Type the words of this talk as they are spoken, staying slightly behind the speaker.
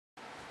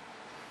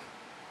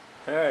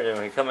Alright, and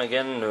we come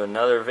again to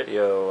another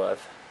video. I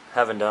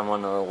haven't done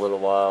one in a little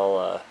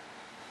while.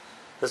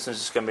 This one's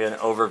just going to be an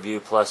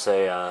overview plus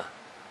a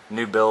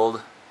new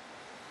build.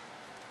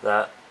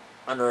 That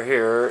under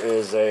here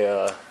is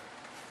a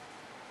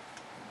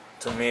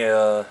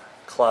Tamiya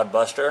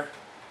Cloudbuster.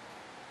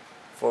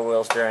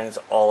 4-wheel steering, it's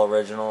all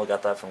original.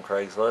 Got that from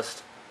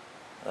Craigslist.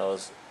 That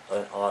was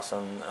an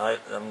awesome. I'm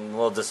a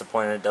little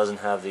disappointed it doesn't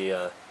have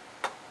the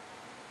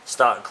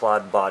stock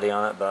Cloud body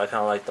on it, but I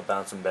kind of like the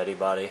Bouncing Betty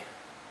body.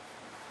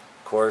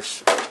 Of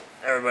course,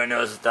 everybody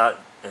knows that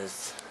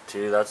is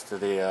that's to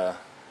the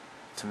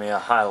Tamiya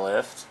High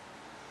Lift,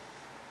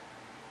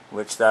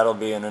 which that'll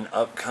be in an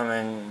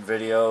upcoming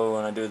video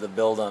when I do the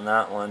build on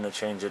that one to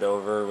change it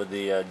over with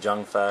the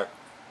Jungfac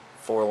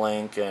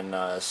 4-link and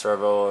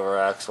servo over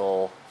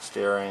axle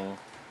steering.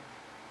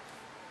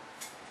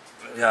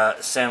 We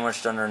got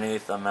sandwiched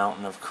underneath a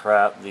mountain of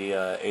crap the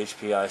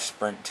HPI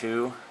Sprint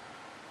 2,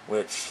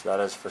 which that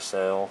is for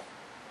sale.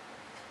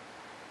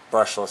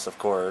 Brushless, of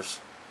course.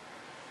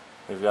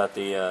 We've got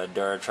the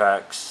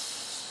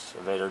Duratrax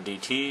Evader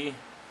DT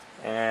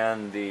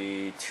and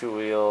the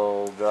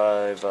 2-wheel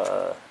drive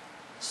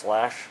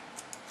Slash.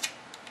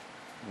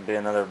 There'll be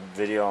another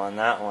video on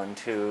that one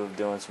too,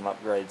 doing some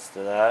upgrades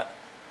to that.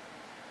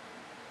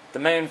 The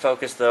main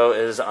focus though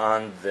is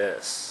on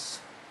this.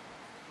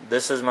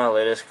 This is my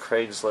latest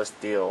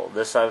Craigslist deal.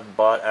 This I've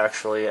bought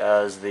actually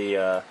as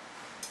the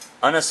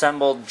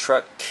unassembled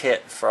truck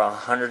kit for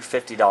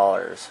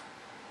 $150.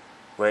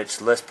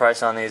 Which list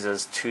price on these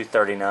is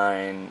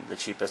 $239, the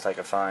cheapest I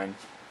could find.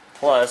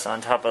 Plus,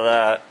 on top of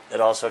that, it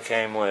also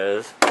came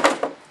with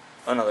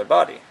another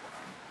body.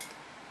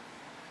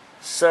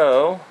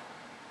 So,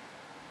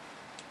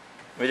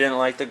 we didn't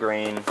like the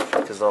green,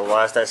 because the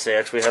last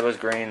SCX we had was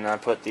green, and I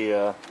put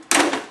the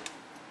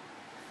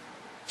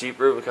Jeep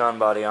Rubicon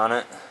body on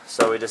it.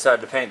 So we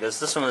decided to paint this.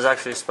 This one was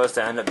actually supposed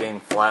to end up being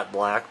flat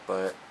black,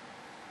 but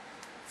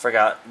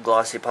forgot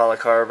glossy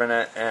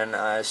polycarbonate, and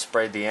I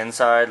sprayed the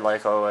inside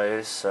like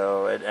always,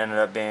 so it ended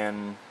up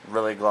being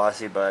really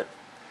glossy, but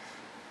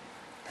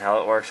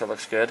how it works, it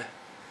looks good.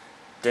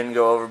 Didn't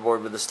go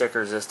overboard with the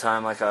stickers this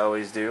time like I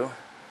always do.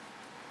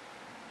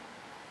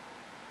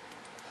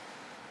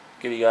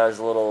 Give you guys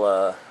a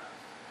little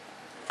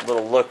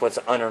look what's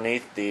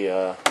underneath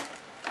the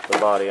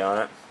body on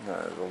it.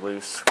 There's a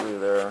loose screw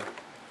there.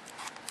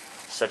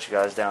 Set you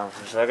guys down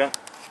for a second.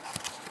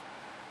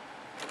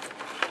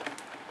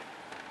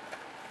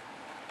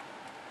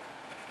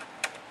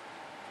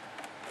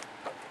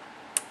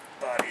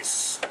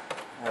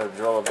 I'm going to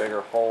drill a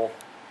bigger hole.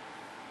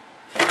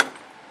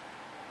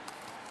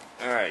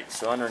 Alright,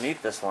 so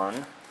underneath this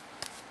one,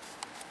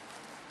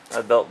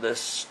 I built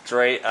this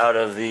straight out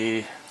of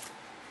the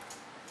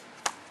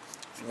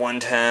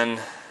 110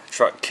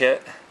 truck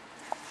kit.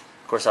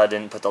 Of course, I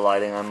didn't put the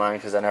lighting on mine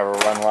because I never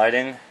run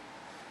lighting.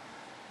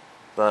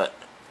 But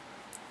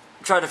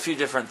tried a few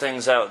different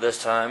things out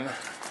this time.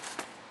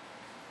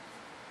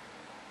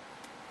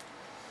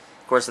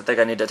 Of course, I think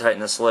I need to tighten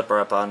the slipper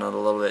up on it a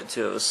little bit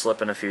too. It was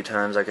slipping a few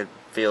times, I could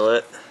feel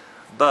it.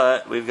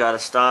 But we've got a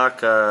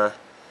stock, you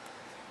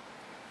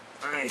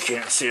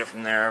can't see it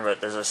from there,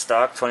 but there's a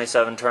stock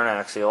 27 turn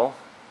axial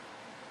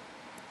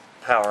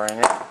powering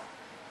it.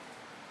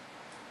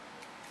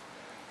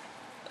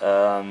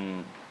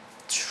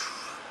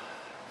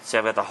 See,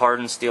 I've got the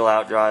hardened steel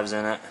outdrives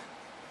in it.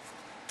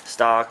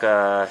 Stock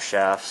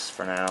shafts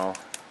for now.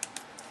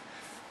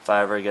 If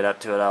I ever get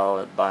up to it,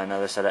 I'll buy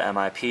another set of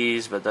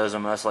MIPs, but those will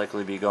most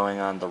likely be going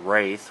on the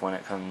Wraith when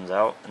it comes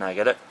out, and I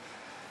get it.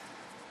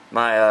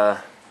 My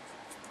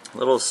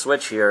little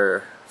switch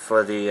here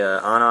for the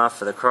on-off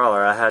for the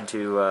crawler, I had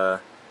to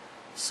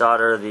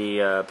solder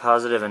the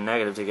positive and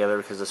negative together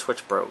because the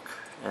switch broke,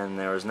 and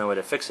there was no way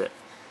to fix it.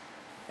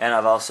 And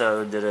I've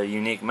also did a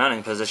unique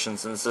mounting position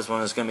since this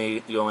one is going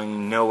to be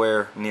going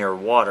nowhere near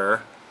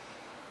water.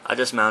 I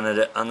just mounted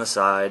it on the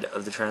side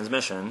of the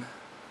transmission.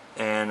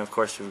 And of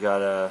course we've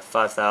got a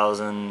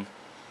 5000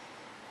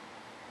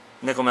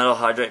 nickel metal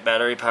hydrate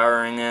battery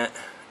powering it.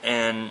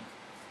 And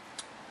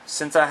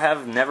since I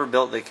have never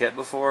built the kit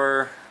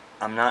before,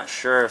 I'm not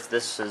sure if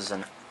this was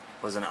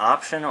an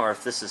option or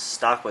if this is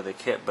stock with the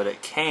kit, but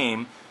it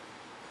came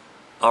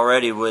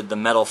already with the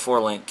metal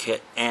 4-link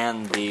kit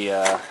and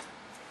the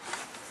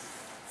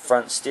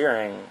front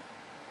steering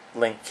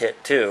link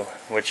kit too,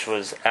 which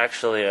was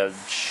actually a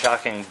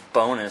shocking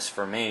bonus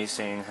for me,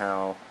 seeing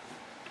how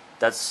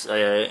that's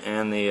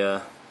and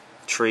the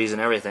trees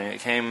and everything.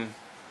 It came.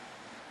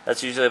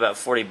 That's usually about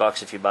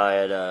 $40 if you buy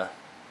it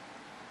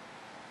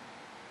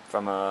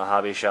from a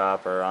hobby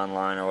shop or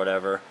online or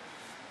whatever.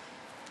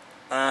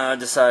 I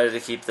decided to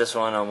keep this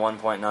one a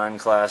 1.9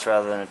 class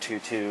rather than a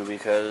 2.2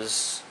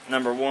 because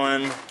number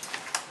one,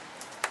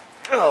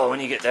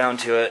 when you get down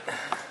to it,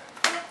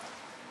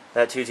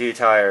 that 2.2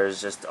 tire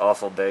is just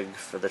awful big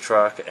for the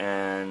truck,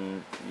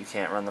 and you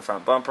can't run the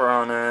front bumper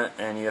on it,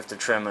 and you have to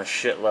trim a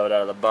shitload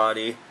out of the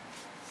body.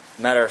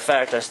 Matter of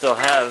fact, I still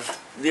have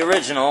the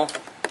original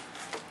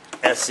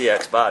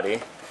SCX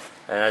body,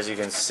 and as you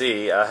can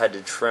see, I had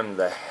to trim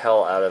the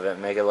hell out of it,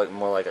 make it look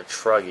more like a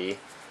truggy.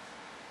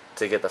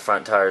 to get the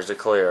front tires to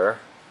clear.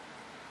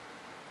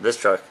 This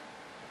truck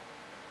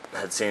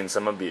had seen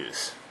some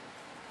abuse.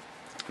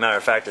 Matter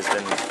of fact, it's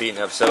been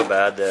beaten up so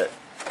bad that,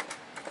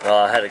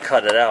 well, I had to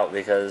cut it out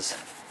because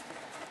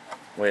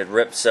we had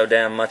ripped so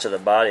damn much of the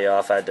body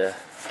off, I had to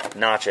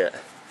notch it.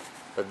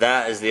 But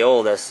that is the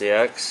old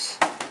SCX.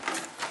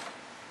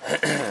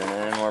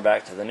 And we're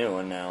back to the new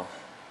one now.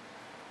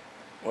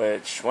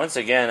 Which, once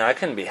again, I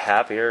couldn't be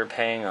happier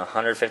paying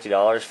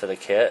 $150 for the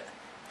kit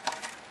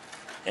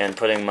and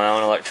putting my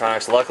own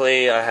electronics.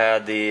 Luckily, I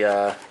had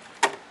the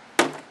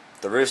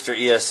Rooster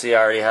ESC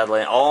I already had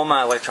laying. All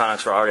my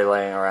electronics were already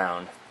laying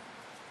around.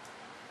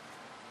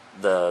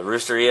 The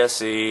Rooster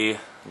ESC,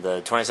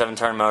 the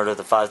 27-turn motor,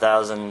 the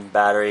 5000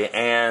 battery,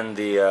 and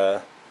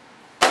the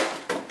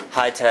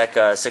high-tech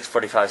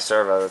 645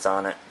 servo that's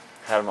on it.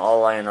 Had them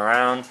all laying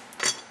around.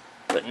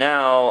 But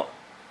now,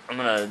 I'm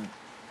going to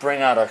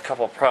bring out a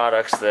couple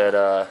products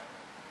that,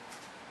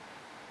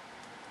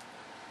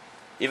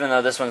 even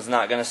though this one's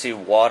not going to see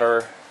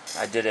water,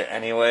 I did it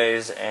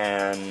anyways,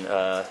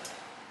 and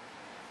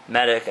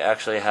Medic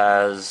actually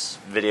has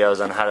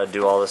videos on how to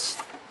do all this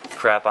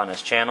crap on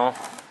his channel.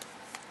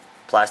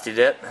 Plasti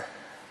dip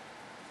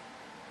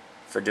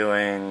for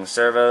doing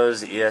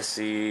servos,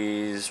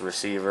 ESCs,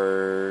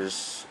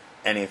 receivers,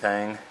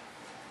 anything.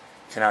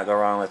 Cannot go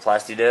wrong with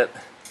Plasti dip.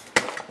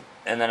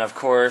 And then of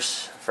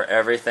course, for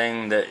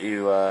everything that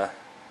you,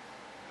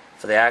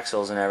 for the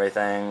axles and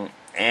everything,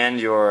 and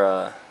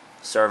your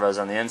servos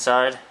on the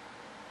inside,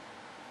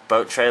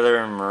 boat trailer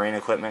and marine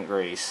equipment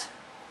grease.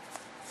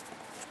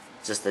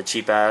 Just the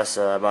cheap ass,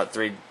 it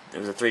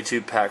was a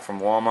 3-tube pack from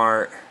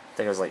Walmart. I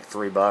think it was like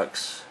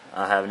 $3.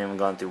 I haven't even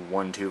gone through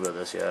one tube of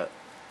this yet.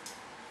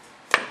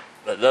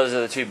 But those are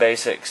the two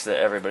basics that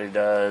everybody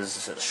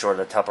does, short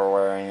of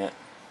Tupperwaring it.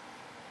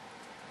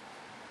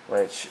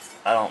 Which,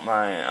 I don't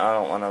mind. I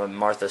don't want to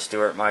Martha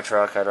Stewart my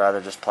truck. I'd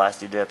rather just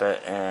Plasti dip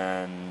it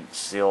and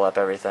seal up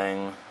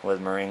everything with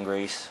marine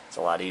grease. It's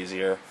a lot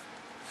easier.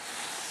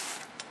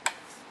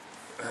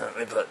 Let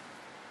me put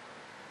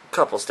a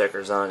couple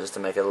stickers on it just to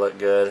make it look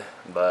good.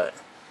 But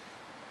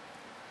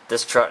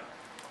this truck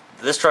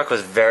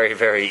was very,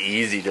 very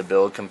easy to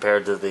build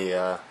compared to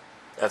the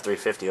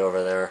F350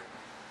 over there.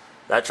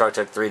 That truck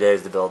took 3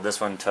 days to build.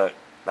 This one took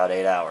about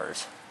 8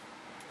 hours.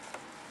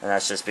 And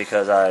that's just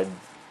because I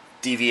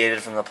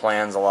deviated from the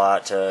plans a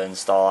lot to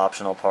install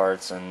optional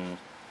parts and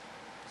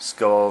just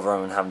go over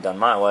them and have them done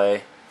my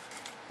way.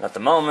 And at the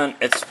moment,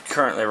 it's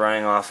currently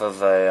running off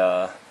of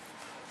a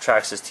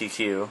Traxxas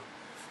TQ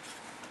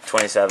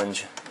 27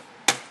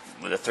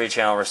 with a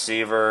 3-channel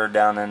receiver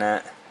down in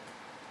it.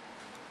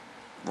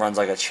 Runs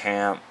like a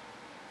champ.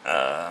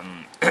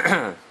 I'm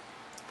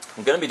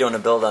going to be doing a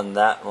build on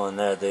that one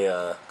there,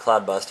 the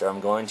Cloudbuster. I'm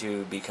going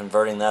to be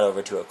converting that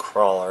over to a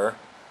crawler.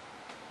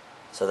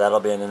 So that'll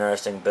be an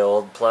interesting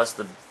build, plus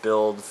the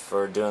build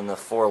for doing the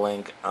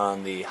 4-link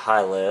on the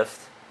high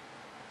lift.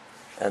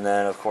 And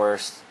then, of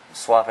course,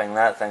 swapping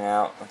that thing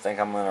out, I think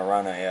I'm going to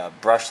run a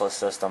brushless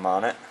system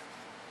on it.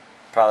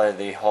 Probably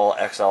the whole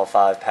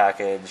XL5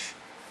 package.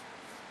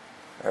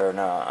 Or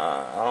no,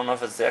 I don't know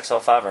if it's the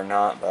XL5 or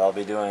not, but I'll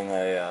be doing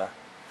a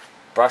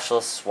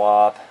brushless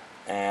swap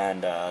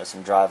and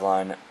some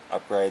driveline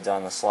upgrades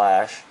on the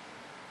Slash.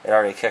 It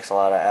already kicks a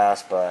lot of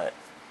ass, but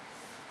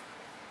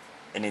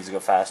it needs to go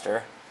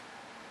faster.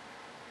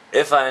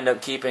 If I end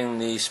up keeping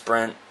the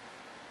Sprint,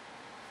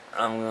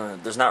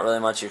 there's not really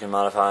much you can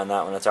modify on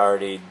that one. It's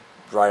already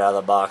right out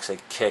of the box a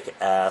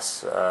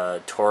kick-ass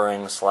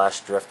touring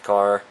 / drift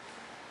car.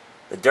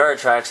 The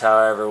Duratrax,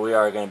 however, we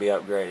are going to be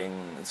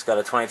upgrading. It's got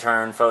a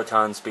 20-turn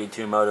Photon Speed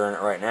 2 motor in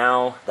it right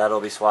now.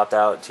 That'll be swapped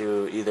out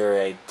to either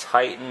a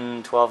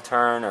Titan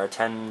 12-turn or a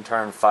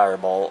 10-turn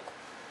Firebolt.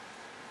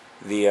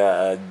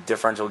 The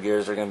differential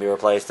gears are going to be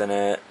replaced in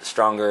it,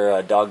 stronger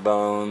dog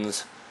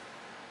bones,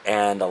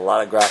 and a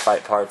lot of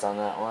graphite parts on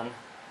that one,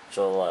 which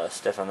will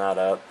stiffen that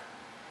up.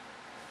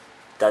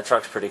 That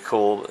truck's pretty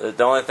cool.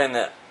 The only thing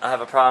that I have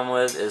a problem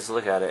with is,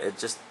 look at it,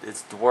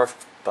 it's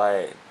dwarfed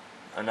by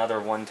another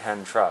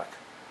 110 truck.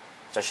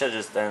 Which I should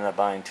have just ended up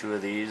buying 2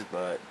 of these,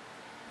 but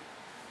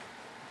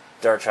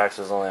Duratrax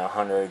was only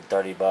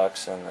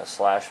 $130 and the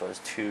Slash was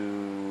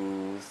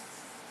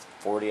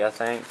 $240, I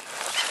think.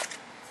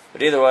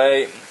 But either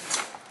way,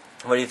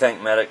 what do you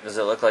think, Medic? Does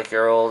it look like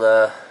your old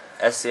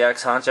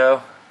SCX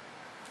honcho?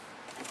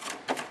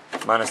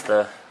 Minus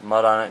the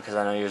mud on it, because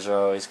I know yours are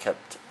always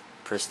kept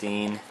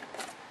pristine.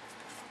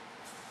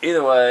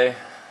 Either way,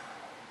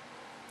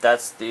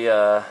 that's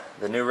the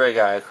new rig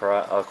I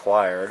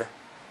acquired.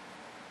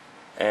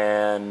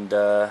 And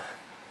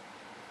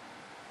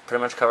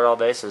pretty much covered all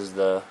bases.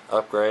 The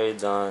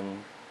upgrades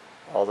on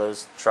all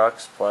those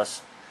trucks,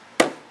 plus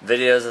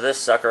videos of this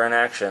sucker in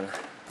action.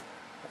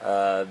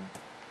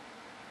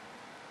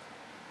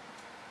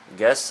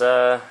 Guess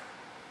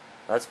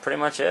that's pretty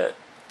much it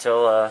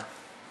till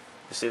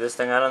you see this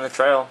thing out on the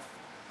trail.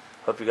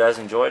 Hope you guys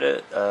enjoyed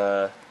it.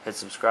 Hit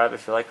subscribe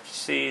if you like what you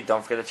see.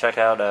 Don't forget to check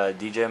out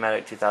DJ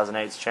Medic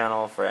 2008's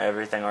channel for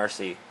everything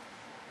RC.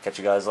 Catch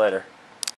you guys later.